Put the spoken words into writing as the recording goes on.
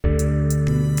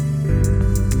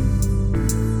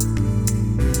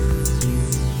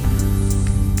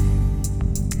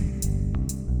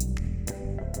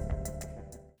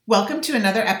Welcome to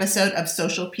another episode of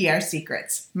Social PR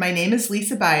Secrets. My name is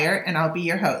Lisa Beyer, and I'll be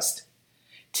your host.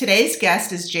 Today's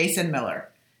guest is Jason Miller.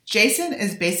 Jason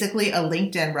is basically a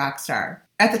LinkedIn rock star.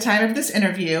 At the time of this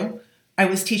interview, I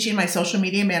was teaching my social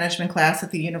media management class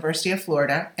at the University of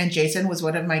Florida, and Jason was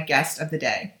one of my guests of the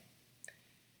day.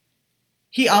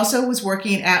 He also was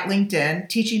working at LinkedIn,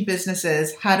 teaching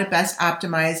businesses how to best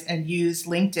optimize and use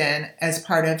LinkedIn as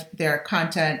part of their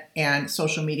content and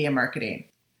social media marketing.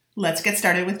 Let's get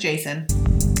started with Jason.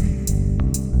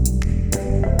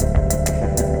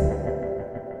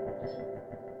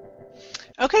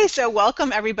 Okay, so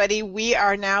welcome everybody. We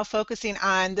are now focusing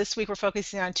on, this week we're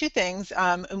focusing on two things,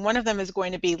 and one of them is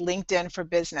going to be LinkedIn for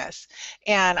Business.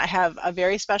 And I have a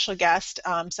very special guest,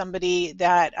 somebody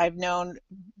that I've known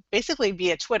basically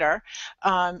via Twitter,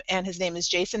 and his name is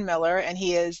Jason Miller, and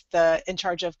he is in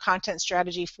charge of content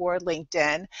strategy for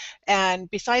LinkedIn.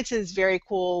 And besides his very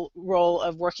cool role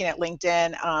of working at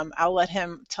LinkedIn, I'll let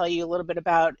him tell you a little bit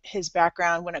about his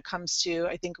background when it comes to,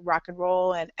 I think, rock and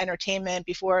roll and entertainment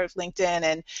before LinkedIn.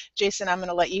 And Jason, I'm going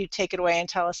to let you take it away and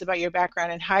tell us about your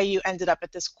background and how you ended up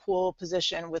at this cool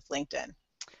position with LinkedIn.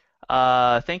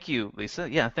 Thank you, Lisa.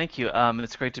 Yeah, thank you.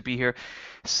 It's great to be here.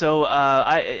 So,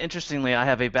 interestingly, I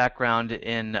have a background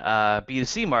in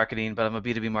B2C marketing, but I'm a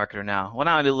B2B marketer now. Well,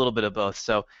 now I do a little bit of both.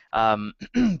 So,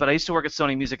 but I used to work at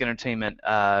Sony Music Entertainment.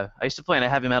 I used to play in a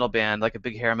heavy metal band, like a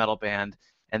big hair metal band,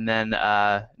 and then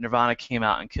Nirvana came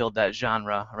out and killed that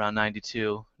genre around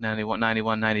 92, 91,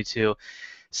 91, 92.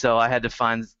 So I had to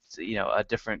find a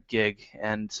different gig,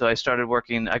 and so I started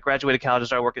working. I graduated college,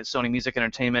 started working at Sony Music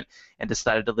Entertainment, and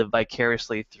decided to live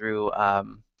vicariously through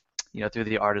through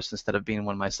the artist instead of being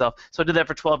one myself. So I did that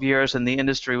for 12 years in the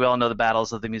industry. We all know the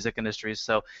battles of the music industry.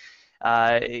 So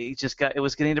it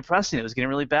was getting depressing. It was getting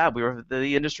really bad.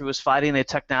 The industry was fighting a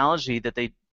technology that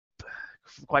they,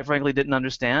 quite frankly, didn't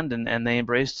understand, and they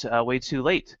embraced way too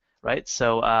late, right?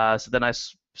 So then I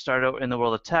started in the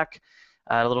world of tech.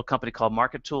 At a little company called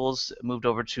Market Tools, moved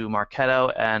over to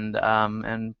Marketo, and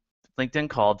LinkedIn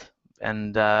called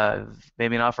and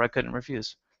made me an offer I couldn't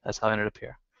refuse. That's how I ended up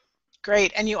here.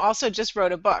 Great, and you also just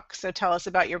wrote a book, so tell us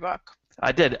about your book.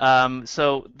 I did.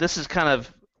 So this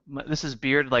is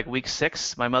beard like week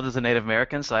 6. My mother's a Native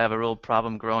American, so I have a real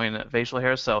problem growing facial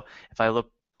hair. So if I look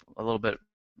a little bit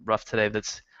rough today,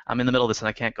 I'm in the middle of this and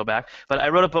I can't go back. But I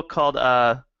wrote a book called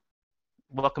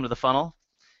Welcome to the Funnel.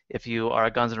 If you are a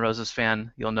Guns N' Roses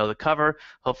fan, you'll know the cover.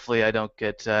 Hopefully I don't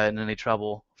get in any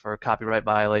trouble for copyright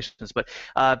violations. But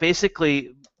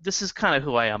basically, this is kind of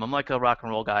who I am. I'm like a rock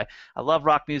and roll guy. I love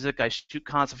rock music. I shoot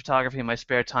concert photography in my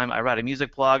spare time. I write a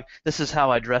music blog. This is how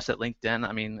I dress at LinkedIn.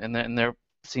 I mean, and they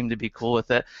seem to be cool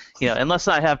with it. Unless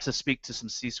I have to speak to some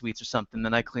C-suites or something,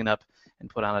 then I clean up and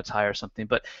put on a tie or something.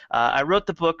 But I wrote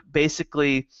the book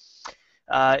basically.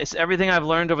 It's everything I've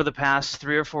learned over the past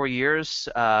 3 or 4 years,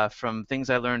 from things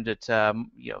I learned at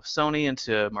Sony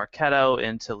into Marketo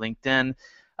into LinkedIn.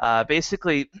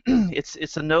 Basically,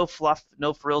 it's a no fluff,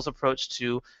 no frills approach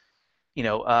to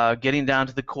getting down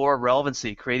to the core of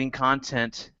relevancy, creating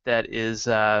content that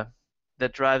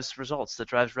drives results, that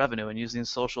drives revenue, and using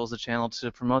social as a channel to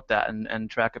promote that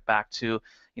and track it back to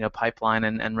pipeline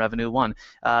and revenue one.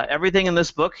 Everything in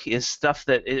this book is stuff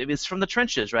that it's from the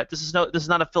trenches, right? This is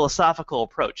not a philosophical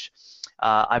approach.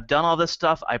 I've done all this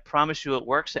stuff. I promise you it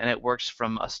works, and it works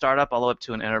from a startup all the way up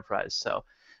to an enterprise. So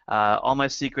all my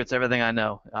secrets, everything I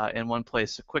know, in one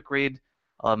place. A quick read.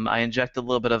 I inject a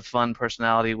little bit of fun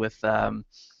personality with some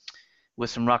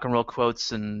rock and roll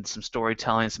quotes and some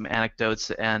storytelling, some anecdotes,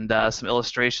 and some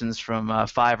illustrations from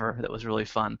Fiverr that was really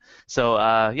fun. So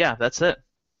yeah, that's it.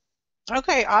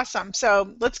 Okay, awesome.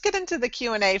 So let's get into the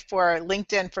Q&A for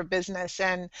LinkedIn for Business.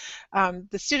 And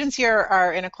the students here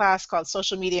are in a class called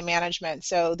Social Media Management.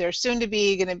 So they're they're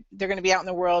going to be out in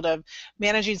the world of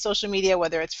managing social media,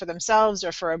 whether it's for themselves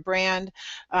or for a brand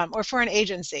or for an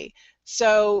agency.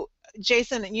 So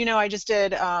Jason, I just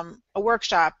did a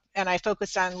workshop and I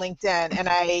focused on LinkedIn, and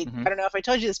I don't know if I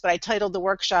told you this, but I titled the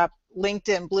workshop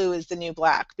LinkedIn Blue is the New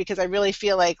Black, because I really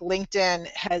feel like LinkedIn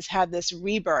has had this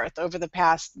rebirth over the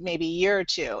past maybe year or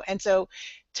two. And so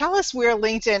tell us where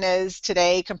LinkedIn is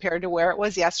today compared to where it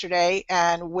was yesterday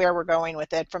and where we're going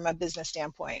with it from a business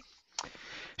standpoint.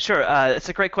 Sure, it's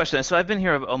a great question. So I've been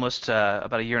here almost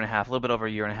about a year and a half, a little bit over a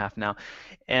year and a half now.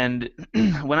 And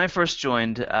when I first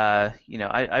joined, I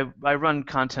run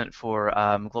content for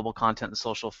global content and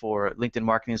social for LinkedIn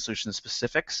Marketing Solutions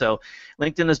specific. So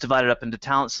LinkedIn is divided up into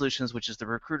Talent Solutions, which is the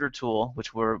recruiter tool,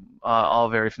 which we're all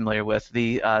very familiar with.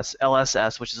 The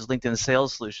LSS, which is LinkedIn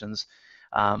Sales Solutions,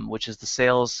 which is the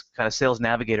sales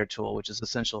navigator tool, which is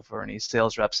essential for any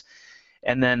sales reps.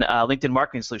 and then LinkedIn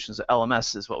Marketing Solutions,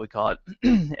 LMS is what we call it.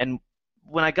 And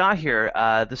when I got here,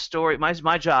 the story,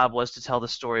 my job was to tell the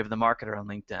story of the marketer on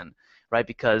LinkedIn, right?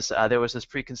 Because there was this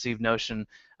preconceived notion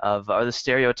of, or the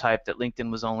stereotype that LinkedIn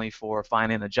was only for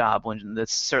finding a job, when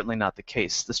that's certainly not the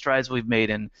case. The strides we've made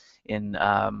in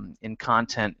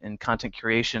content, in content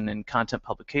creation, and content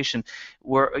publication,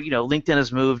 where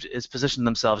LinkedIn has positioned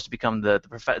themselves to become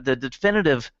the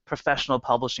definitive professional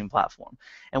publishing platform.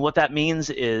 And what that means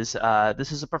is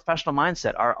this is a professional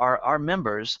mindset. Our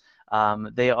members.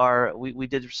 We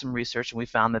did some research and we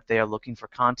found that they are looking for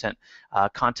content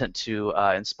to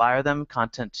inspire them,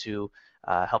 content to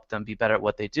help them be better at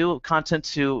what they do, content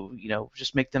to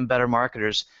just make them better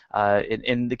marketers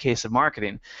in the case of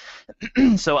marketing.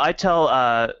 So I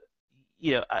tell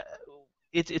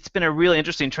it's been a really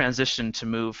interesting transition to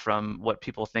move from what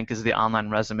people think is the online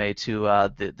resume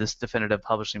to this definitive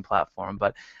publishing platform.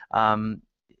 But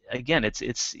again,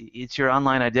 it's your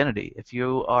online identity. If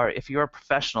you're a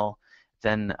professional,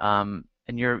 then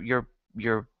and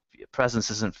your presence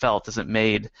isn't felt, isn't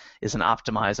made, isn't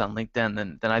optimized on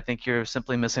LinkedIn, then I think you're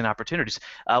simply missing opportunities.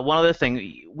 One other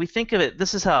thing, we think of it.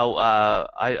 This is how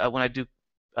when I do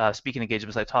speaking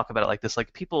engagements, I talk about it like this: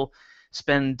 like people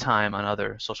spend time on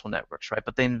other social networks, right?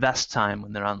 But they invest time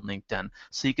when they're on LinkedIn.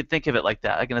 So you could think of it like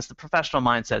that. Again, it's the professional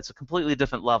mindset. It's a completely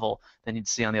different level than you'd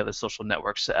see on the other social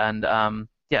networks. And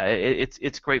yeah,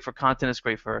 it's great for content. It's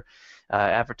great for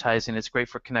advertising. It's great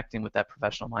for connecting with that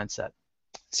professional mindset.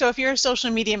 So if you're a social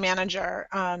media manager,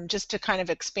 just to kind of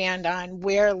expand on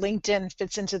where LinkedIn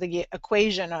fits into the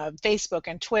equation of Facebook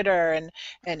and Twitter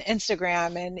and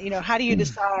Instagram, and how do you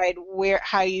decide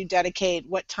how you dedicate,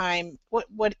 what time, what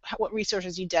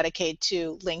resources you dedicate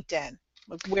to LinkedIn?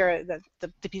 Where are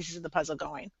the pieces of the puzzle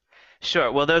going?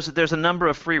 Sure. Well, there's a number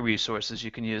of free resources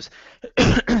you can use.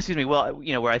 Excuse me. Well,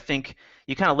 where I think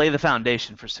you kind of lay the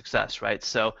foundation for success, right?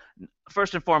 So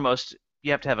first and foremost, you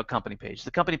have to have a company page.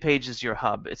 The company page is your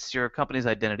hub. It's your company's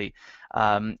identity,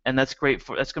 and that's great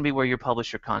that's going to be where you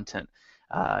publish your content.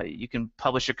 You can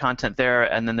publish your content there,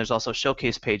 and then there's also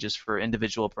showcase pages for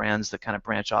individual brands that kind of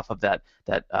branch off of that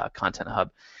content hub.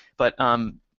 But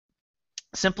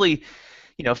simply,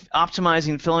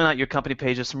 optimizing, filling out your company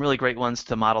pages, some really great ones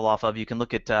to model off of. You can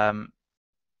look at the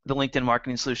LinkedIn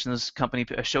Marketing Solutions company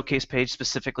showcase page,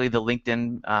 specifically the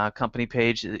LinkedIn company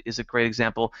page is a great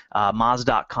example.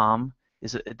 Moz.com.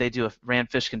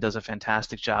 Rand Fishkin does a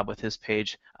fantastic job with his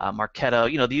page.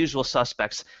 Marketo, the usual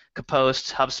suspects.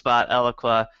 Kapost, HubSpot,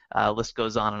 Eloqua, list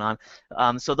goes on and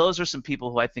on. So those are some people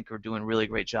who I think are doing a really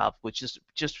great job, which is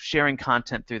just sharing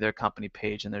content through their company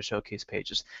page and their showcase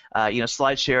pages.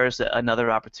 SlideShare is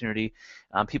another opportunity.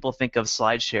 People think of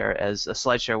SlideShare as a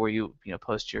SlideShare where you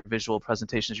post your visual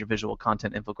presentations, your visual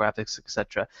content, infographics,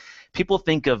 etc. People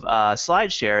think of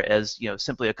SlideShare as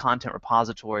simply a content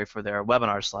repository for their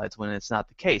webinar slides, when it's not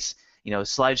the case.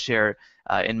 SlideShare,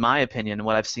 in my opinion, and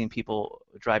what I've seen people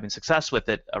driving success with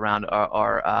it around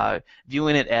are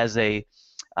viewing it as a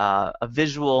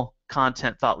visual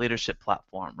content thought leadership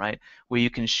platform, right? Where you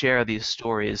can share these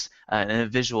stories in a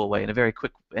visual way, in a very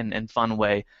quick and fun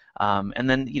way. And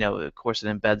then, of course, it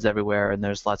embeds everywhere, and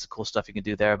there's lots of cool stuff you can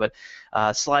do there. But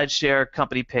SlideShare,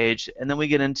 company page, and then we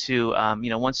get into,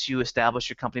 once you establish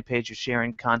your company page, you're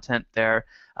sharing content there.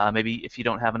 Maybe if you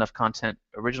don't have enough content,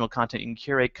 original content, you can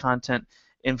curate content,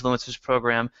 influencers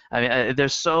program. I mean,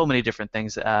 there's so many different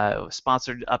things.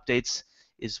 Sponsored updates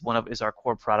is our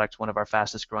core product, one of our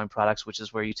fastest growing products, which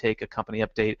is where you take a company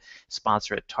update,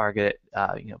 sponsor it, target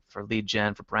it, for lead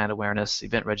gen, for brand awareness,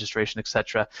 event registration,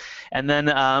 etc. And then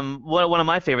one of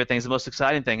my favorite things, the most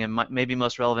exciting thing, and maybe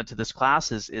most relevant to this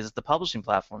class, is the publishing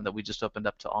platform that we just opened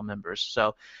up to all members.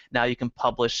 So now you can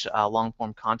publish long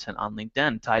form content on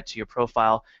LinkedIn tied to your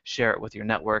profile, share it with your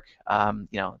network.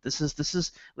 This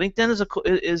is LinkedIn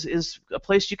is a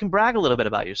place you can brag a little bit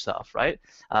about yourself, right?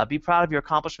 Be proud of your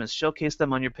accomplishments, showcase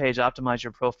them on your page, optimize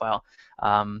your profile.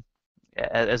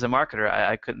 As a marketer,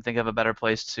 I couldn't think of a better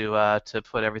place to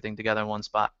put everything together in one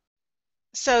spot.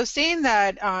 So seeing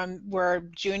that we're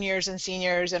juniors and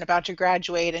seniors and about to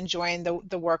graduate and join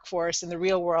the workforce in the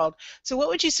real world, so what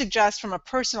would you suggest from a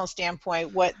personal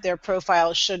standpoint what their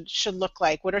profile should look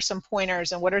like? What are some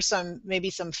pointers, and what are maybe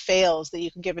some fails that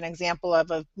you can give an example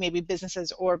of maybe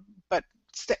businesses, but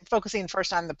focusing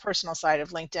first on the personal side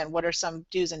of LinkedIn? What are some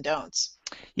do's and don'ts?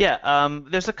 Yeah,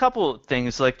 there's a couple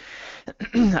things. Like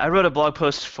I wrote a blog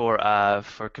post for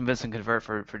Convince and Convert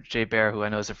for Jay Baer, who I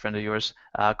know is a friend of yours,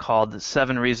 called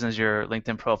 7 Reasons Your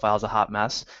LinkedIn Profile is a Hot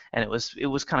Mess, and it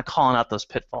was kind of calling out those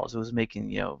pitfalls. It was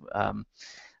making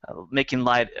making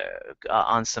light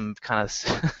on some kind of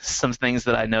some things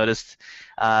that I noticed.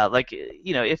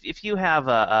 If you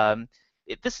have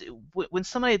when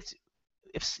somebody,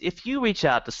 if you reach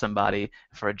out to somebody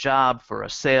for a job, for a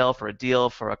sale, for a deal,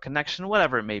 for a connection,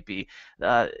 whatever it may be,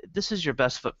 this is your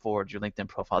best foot forward, your LinkedIn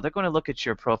profile. They're going to look at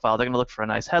your profile. They're going to look for a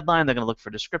nice headline. They're going to look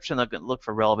for description. They're going to look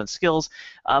for relevant skills.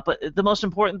 But the most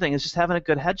important thing is just having a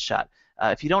good headshot.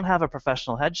 If you don't have a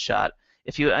professional headshot,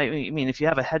 if you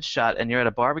have a headshot and you're at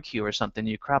a barbecue or something,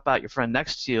 you crop out your friend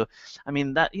next to you,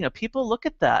 people look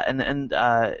at that, and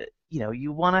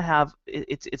you want to have,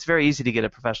 it's very easy to get a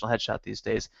professional headshot these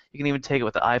days. You can even take it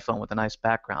with the iPhone with a nice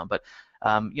background, but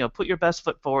put your best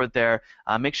foot forward there.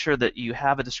 Make sure that you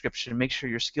have a description. Make sure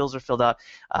your skills are filled out.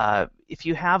 If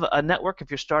you have a network,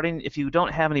 if you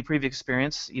don't have any previous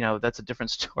experience, that's a different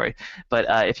story. But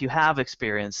if you have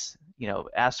experience,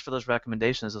 ask for those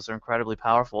recommendations. Those are incredibly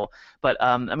powerful. But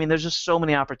there's just so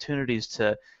many opportunities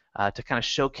to kind of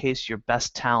showcase your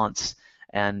best talents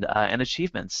and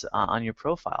achievements on your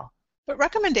profile. But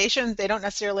recommendations, they don't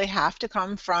necessarily have to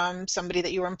come from somebody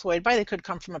that you were employed by. They could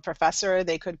come from a professor.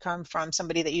 They could come from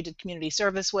somebody that you did community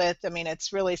service with.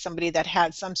 It's really somebody that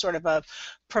had some sort of a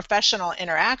professional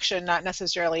interaction, not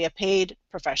necessarily a paid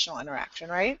professional interaction,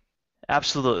 right?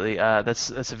 Absolutely, that's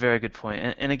a very good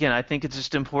point. And again, I think it's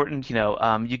just important.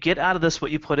 You get out of this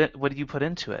what you put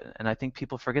into it, and I think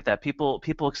people forget that. People,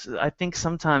 I think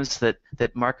sometimes that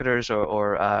marketers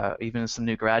or even some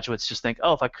new graduates just think,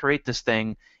 oh, if I create this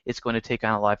thing, it's going to take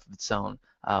on a life of its own.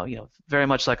 Very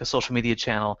much like a social media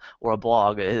channel or a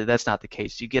blog. That's not the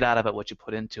case. You get out of it what you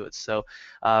put into it. So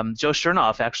Joe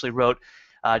Chernoff actually wrote.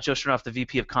 Joe Chernoff, the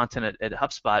VP of Content at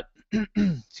HubSpot,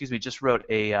 just wrote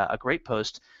a great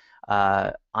post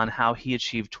on how he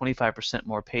achieved 25%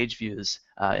 more page views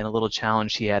in a little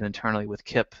challenge he had internally with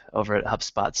Kip over at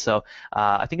HubSpot. So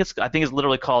I think it's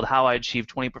literally called "How I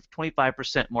Achieved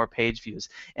 25% More Page Views,"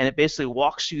 and it basically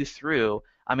walks you through.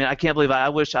 I can't believe I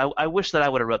wish that I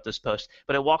would have wrote this post,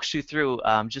 but it walks you through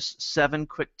just 7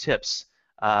 quick tips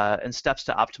and steps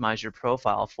to optimize your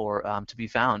profile for to be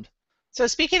found. So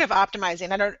speaking of optimizing,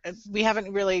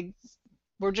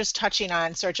 we're just touching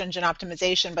on search engine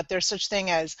optimization, but there's such thing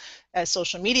as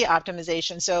social media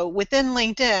optimization. So within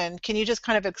LinkedIn, can you just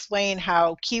kind of explain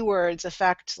how keywords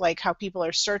affect how people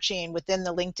are searching within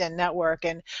the LinkedIn network,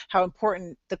 and how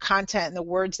important the content and the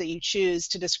words that you choose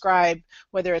to describe,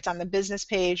 whether it's on the business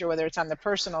page or whether it's on the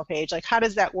personal page, how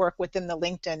does that work within the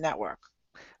LinkedIn network?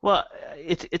 Well,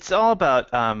 it's all about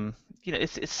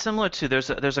it's similar to there's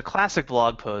a classic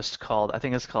blog post called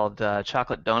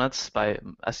Chocolate Donuts by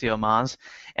SEO Moz,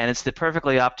 and it's the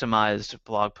perfectly optimized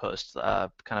blog post kind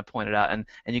of pointed out, and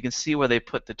you can see where they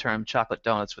put the term chocolate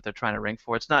donuts, what they're trying to rank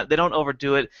for. They don't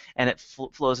overdo it, and it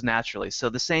flows naturally. So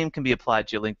the same can be applied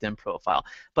to your LinkedIn profile.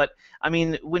 But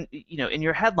when in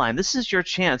your headline, this is your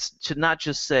chance to not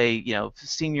just say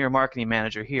senior marketing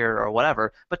manager here or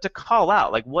whatever, but to call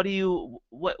out how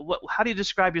do you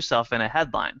describe yourself in a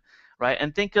headline? Right,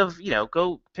 and think of,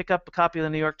 go pick up a copy of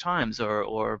the New York Times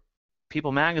or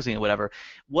People Magazine or whatever.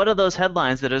 What are those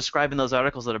headlines that are describing those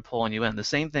articles that are pulling you in? The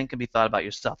same thing can be thought about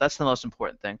yourself. That's the most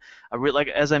important thing.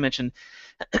 As I mentioned,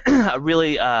 a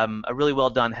really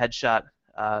well done headshot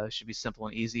should be simple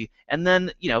and easy. And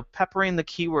then, peppering the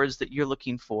keywords that you're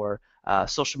looking for.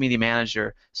 Social media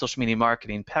manager, social media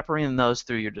marketing, peppering those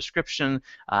through your description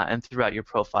and throughout your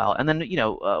profile. And then,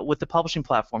 with the publishing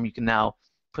platform, you can now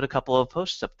put a couple of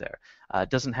posts up there. It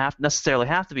doesn't necessarily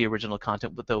have to be original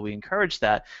content, but though we encourage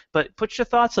that. But put your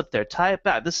thoughts up there. Tie it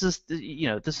back. This is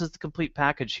the complete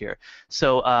package here.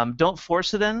 So don't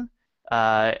force it in,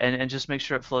 and just make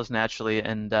sure it flows naturally.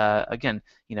 And again,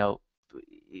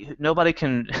 nobody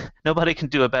can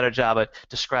do a better job at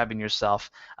describing yourself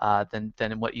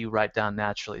than what you write down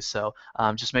naturally. So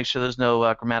just make sure there's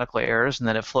no grammatical errors, and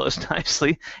that it flows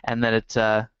nicely, and that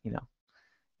it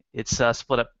it's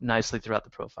split up nicely throughout the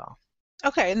profile.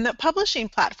 Okay, and the publishing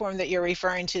platform that you're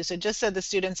referring to, so just so the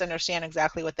students understand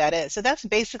exactly what that is. So that's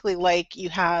basically like you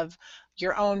have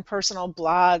your own personal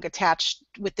blog attached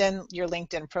within your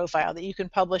LinkedIn profile that you can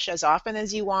publish as often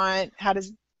as you want. How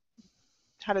does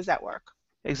that work?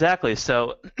 Exactly.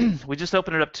 So we just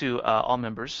opened it up to all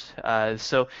members.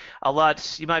 So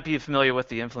you might be familiar with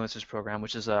the Influencers Program,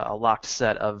 which is a locked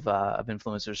set of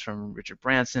influencers from Richard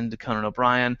Branson to Conan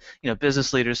O'Brien,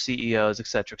 business leaders, CEOs, et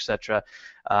cetera, et cetera.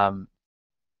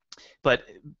 But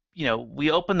we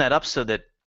opened that up so that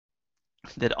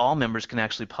all members can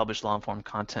actually publish long-form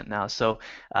content now. So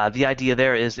the idea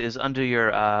there is under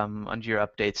your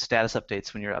updates, status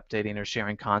updates, when you're updating or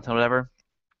sharing content, whatever.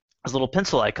 There's a little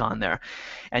pencil icon there,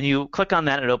 and you click on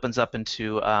that, and it opens up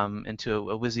into a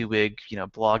WYSIWYG,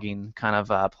 blogging kind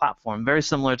of platform, very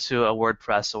similar to a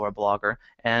WordPress or a Blogger.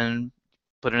 And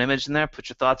put an image in there, put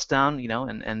your thoughts down,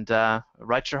 and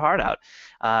write your heart out.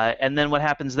 And then what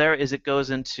happens there is it goes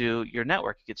into your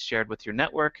network. It gets shared with your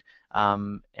network,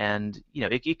 and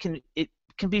it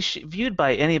can be viewed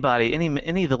by anybody,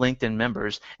 any of the LinkedIn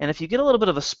members. And if you get a little bit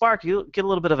of a spark, you get a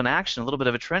little bit of an action, a little bit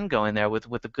of a trend going there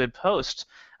with a good post,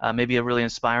 maybe a really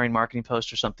inspiring marketing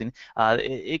post or something.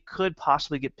 It could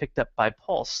possibly get picked up by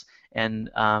Pulse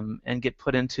and get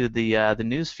put into the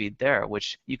news feed there,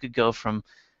 which you could go from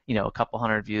a couple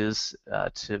hundred views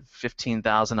to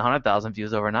 15,000, 100,000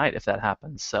 views overnight if that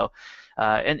happens. So,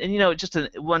 just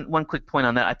one quick point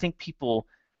on that. I think people.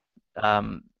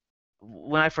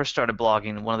 When I first started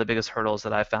blogging, one of the biggest hurdles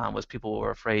that I found was people were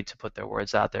afraid to put their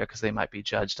words out there because they might be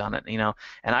judged on it,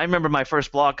 And I remember my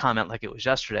first blog comment like it was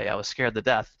yesterday. I was scared to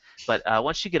death. But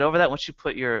once you get over that, once you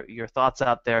put your thoughts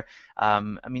out there,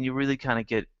 you really kind of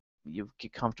get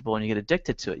comfortable and you get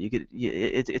addicted to it.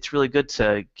 It's really good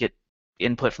to get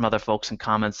input from other folks and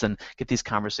comments and get these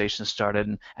conversations started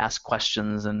and ask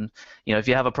questions. And if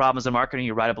you have a problem as a marketer,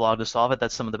 you write a blog to solve it.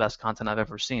 That's some of the best content I've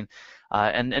ever seen.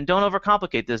 And don't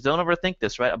overcomplicate this. Don't overthink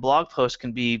this, right? A blog post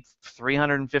can be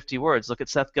 350 words. Look at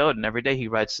Seth Godin. Every day he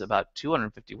writes about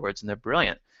 250 words, and they're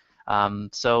brilliant.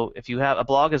 So if you have a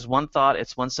blog is one thought,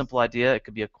 it's one simple idea. It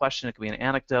could be a question, it could be an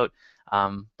anecdote,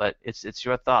 but it's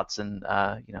your thoughts. And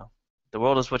the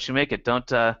world is what you make it.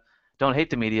 Don't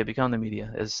hate the media, become the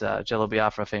media, as Jello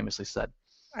Biafra famously said.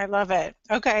 I love it.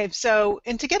 Okay, so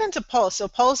and to get into Pulse, so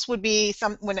Pulse would be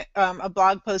when a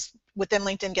blog post within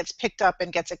LinkedIn gets picked up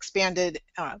and gets expanded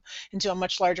into a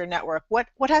much larger network. What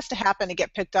has to happen to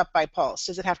get picked up by Pulse?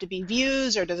 Does it have to be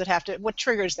views, or does it have to? What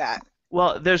triggers that?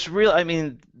 Well, there's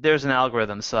an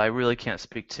algorithm, so I really can't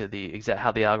speak to the exact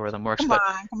how the algorithm works. Come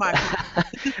on.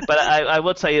 But I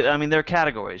will tell you, there are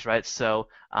categories, right? So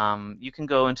you can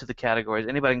go into the categories.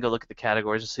 Anybody can go look at the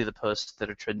categories and see the posts that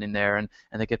are trending there, and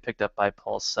they get picked up by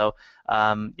Pulse. So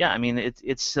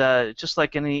it's just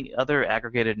like any other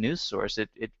aggregated news source.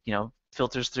 It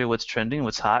filters through what's trending,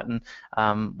 what's hot, and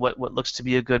what looks to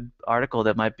be a good article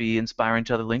that might be inspiring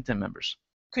to other LinkedIn members.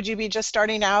 Could you be just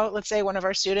starting out, let's say one of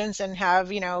our students, and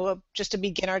have just a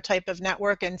beginner type of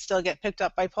network and still get picked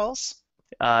up by Pulse?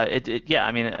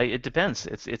 It depends.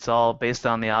 It's all based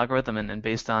on the algorithm and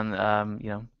based on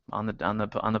on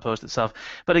the post itself.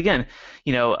 But again,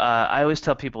 I always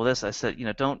tell people this. I said,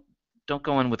 don't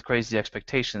go in with crazy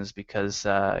expectations because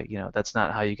that's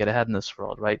not how you get ahead in this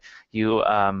world, right?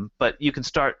 But you can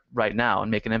start right now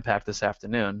and make an impact this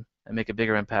afternoon and make a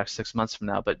bigger impact 6 months from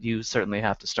now, but you certainly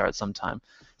have to start sometime.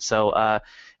 So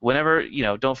whenever,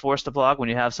 don't force the blog. When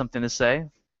you have something to say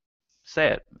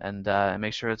it, and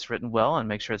make sure it's written well, and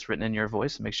make sure it's written in your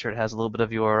voice, and make sure it has a little bit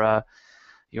of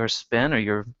your spin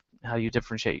or how you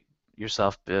differentiate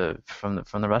yourself from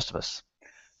the rest of us.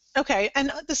 Okay,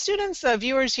 and the students,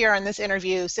 viewers here on this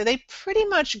interview, so they pretty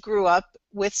much grew up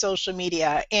with social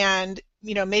media, and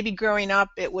maybe growing up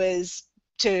it was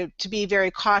to be very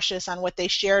cautious on what they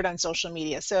shared on social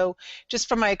media. So just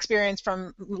from my experience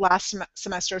from last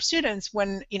semester of students,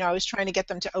 when I was trying to get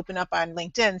them to open up on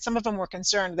LinkedIn, some of them were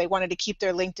concerned. They wanted to keep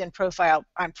their LinkedIn profile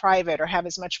on private or have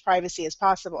as much privacy as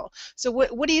possible. So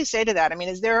what do you say to that?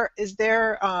 Is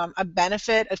there a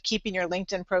benefit of keeping your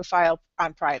LinkedIn profile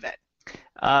on private?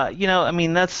 That's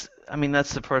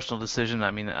a personal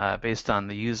decision. Based on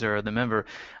the user or the member.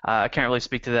 I can't really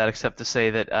speak to that except to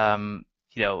say that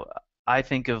I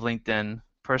think of LinkedIn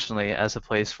personally as a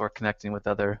place for connecting with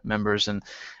other members and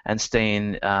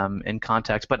staying in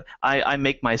contact. But I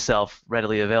make myself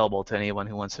readily available to anyone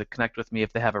who wants to connect with me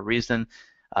if they have a reason,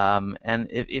 and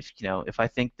if I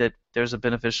think that there's a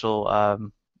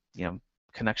beneficial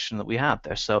connection that we have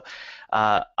there. So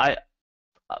I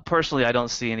personally I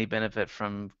don't see any benefit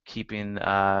from keeping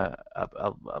a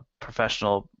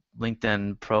professional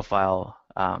LinkedIn profile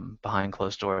behind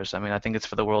closed doors. I think it's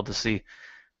for the world to see.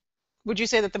 Would you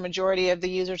say that the majority of the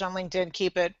users on LinkedIn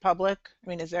keep it public?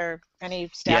 Is there any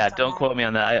stats? Yeah, don't quote me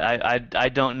on that. I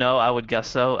don't know. I would guess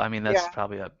so. That's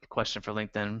probably a question for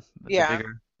LinkedIn. Yeah.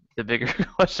 The bigger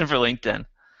question for LinkedIn.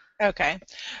 Okay.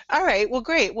 All right. Well,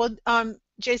 great. Well,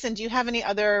 Jason, do you have any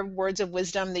other words of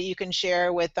wisdom that you can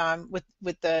share with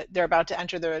they're about to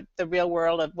enter the real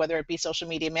world of whether it be social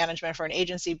media management for an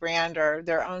agency brand or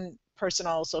their own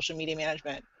personal social media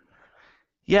management?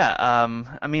 Yeah,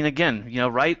 again,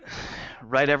 write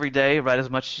every day, write as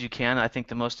much as you can. I think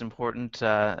the most important,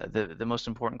 the most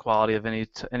important quality of any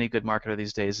good marketer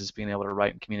these days is being able to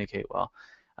write and communicate well.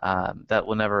 That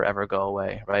will never ever go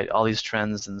away, right? All these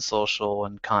trends in social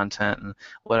and content and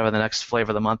whatever the next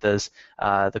flavor of the month is,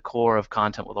 the core of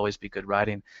content will always be good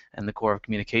writing, and the core of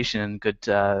communication and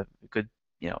a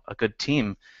good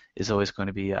team is always going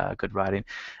to be good writing.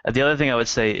 The other thing I would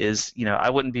say is, I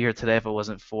wouldn't be here today if it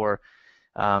wasn't for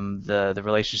the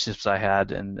relationships I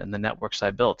had and the networks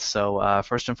I built. So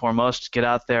first and foremost, get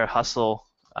out there, hustle,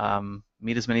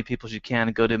 meet as many people as you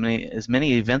can, go to as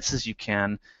many events as you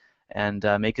can, and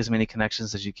make as many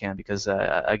connections as you can. Because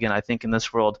again, I think in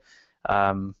this world,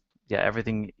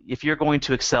 everything. If you're going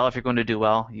to excel, if you're going to do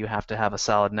well, you have to have a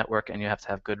solid network and you have to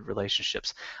have good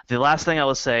relationships. The last thing I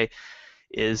will say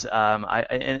is,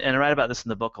 I write about this in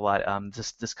the book a lot.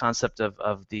 This concept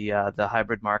of the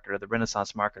hybrid marketer, the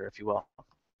Renaissance marketer, if you will.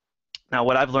 Now,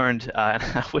 what I've learned, and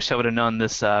I wish I would have known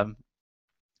this a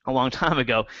long time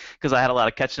ago, because I had a lot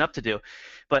of catching up to do.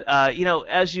 But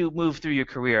as you move through your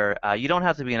career, you don't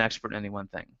have to be an expert in any one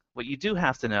thing. What you do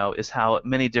have to know is how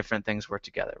many different things work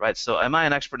together, right? So, am I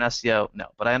an expert in SEO? No,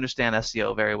 but I understand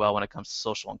SEO very well when it comes to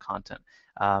social and content.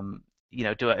 Am I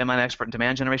an expert in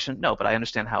demand generation? No, but I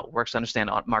understand how it works. I understand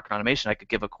market automation. I could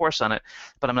give a course on it,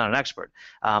 but I'm not an expert.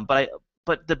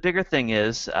 But the bigger thing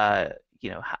is,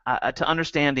 to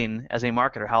understanding as a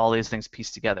marketer how all these things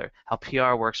piece together, how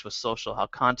PR works with social, how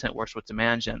content works with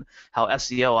demand gen, how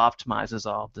SEO optimizes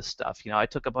all of this stuff. I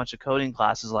took a bunch of coding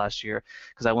classes last year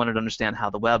because I wanted to understand how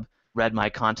the web read my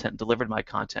content, delivered my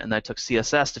content, and I took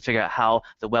CSS to figure out how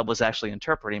the web was actually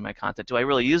interpreting my content. Do I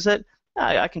really use it?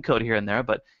 I can code here and there,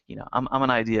 but I'm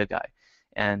an idea guy.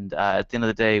 And at the end of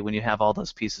the day, when you have all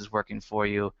those pieces working for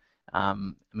you,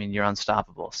 you're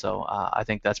unstoppable. So I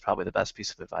think that's probably the best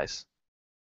piece of advice.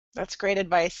 That's great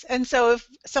advice. And so if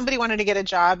somebody wanted to get a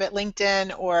job at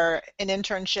LinkedIn or an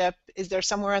internship, is there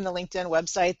somewhere on the LinkedIn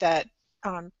website that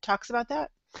talks about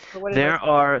that? There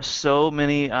are so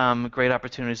many great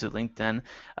opportunities at LinkedIn.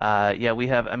 We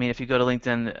have, if you go to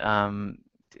LinkedIn,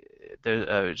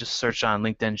 just search on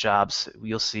LinkedIn jobs,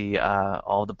 you'll see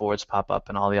all the boards pop up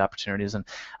and all the opportunities. And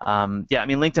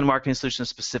LinkedIn Marketing Solutions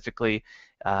specifically,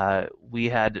 we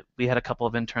had a couple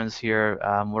of interns here.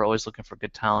 We're always looking for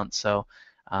good talent. So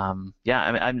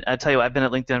I tell you, I've been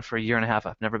at LinkedIn for a year and a half.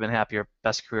 I've never been happier.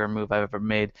 Best career move I've ever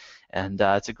made, and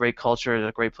it's a great culture,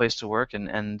 a great place to work,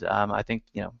 and I think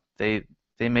they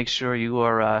make sure you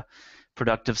are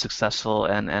productive, successful,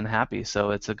 and happy.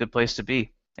 So it's a good place to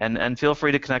be. And feel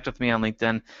free to connect with me on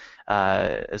LinkedIn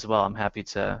as well. I'm happy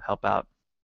to help out.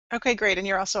 Okay, great. And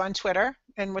you're also on Twitter.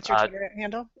 And what's your Twitter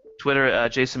handle? Twitter,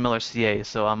 Jason Miller CA.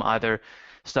 So I'm either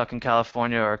stuck in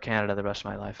California or Canada the rest of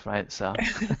my life, right? So.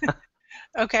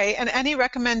 Okay, and any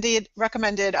recommended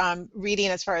reading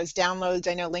as far as downloads?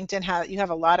 I know LinkedIn you have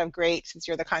a lot of great, since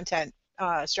you're the content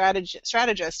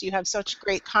strategist, you have such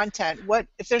great content. What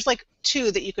if there's like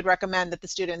 2 that you could recommend that the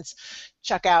students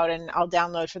check out and I'll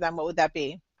download for them? What would that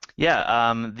be?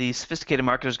 Yeah, the Sophisticated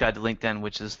Marketer's Guide to LinkedIn,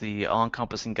 which is the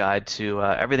all-encompassing guide to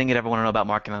everything you'd ever want to know about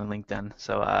marketing on LinkedIn.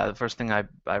 So the first thing I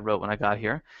wrote when I got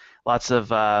here, lots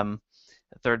of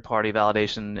third-party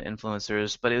validation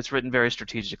influencers, but it's written very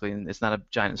strategically, and it's not a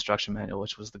giant instruction manual,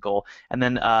 which was the goal. And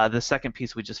then the second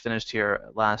piece we just finished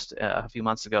here a few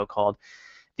months ago, called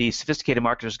The Sophisticated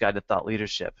Marketer's Guide to Thought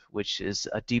Leadership, which is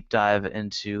a deep dive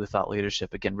into thought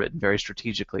leadership, again, written very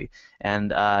strategically.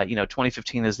 And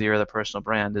 2015 is the year of the personal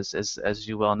brand, as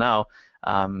you well know.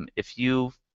 If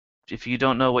you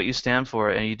don't know what you stand for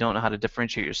and you don't know how to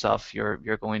differentiate yourself,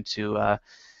 you're going to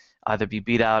either be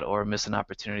beat out or miss an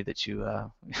opportunity that you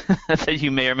that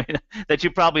you may or may not, that you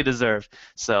probably deserve.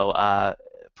 So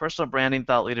personal branding,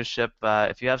 thought leadership.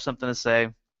 If you have something to say,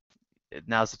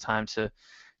 now's the time to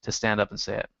stand up and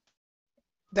say it.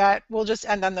 That we'll just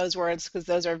end on those words, because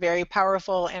those are very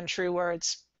powerful and true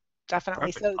words.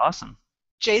 Definitely. Perfect. So awesome.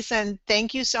 Jason,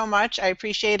 thank you so much. I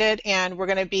appreciate it. And we're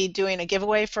going to be doing a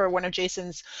giveaway for one of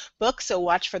Jason's books, so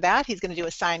watch for that. He's going to do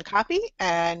a signed copy.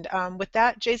 And with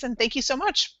that, Jason, thank you so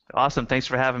much. Awesome. Thanks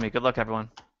for having me. Good luck,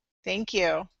 everyone. Thank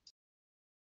you.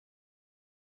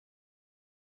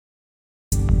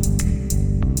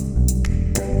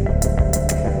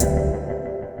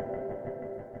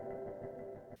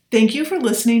 Thank you for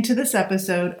listening to this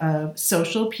episode of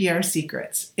Social PR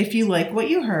Secrets. If you like what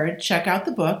you heard, check out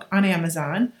the book on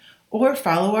Amazon or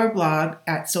follow our blog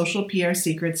at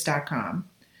socialprsecrets.com.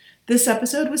 This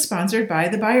episode was sponsored by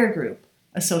The Buyer Group,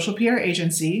 a social PR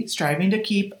agency striving to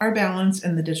keep our balance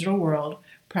in the digital world,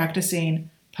 practicing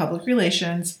public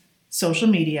relations, social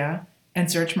media,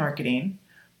 and search marketing,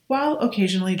 while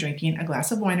occasionally drinking a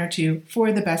glass of wine or two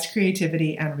for the best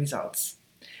creativity and results.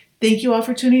 Thank you all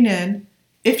for tuning in.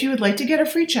 If you would like to get a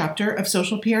free chapter of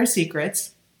Social PR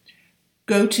Secrets,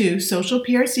 go to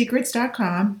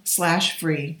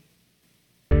socialprsecrets.com/free.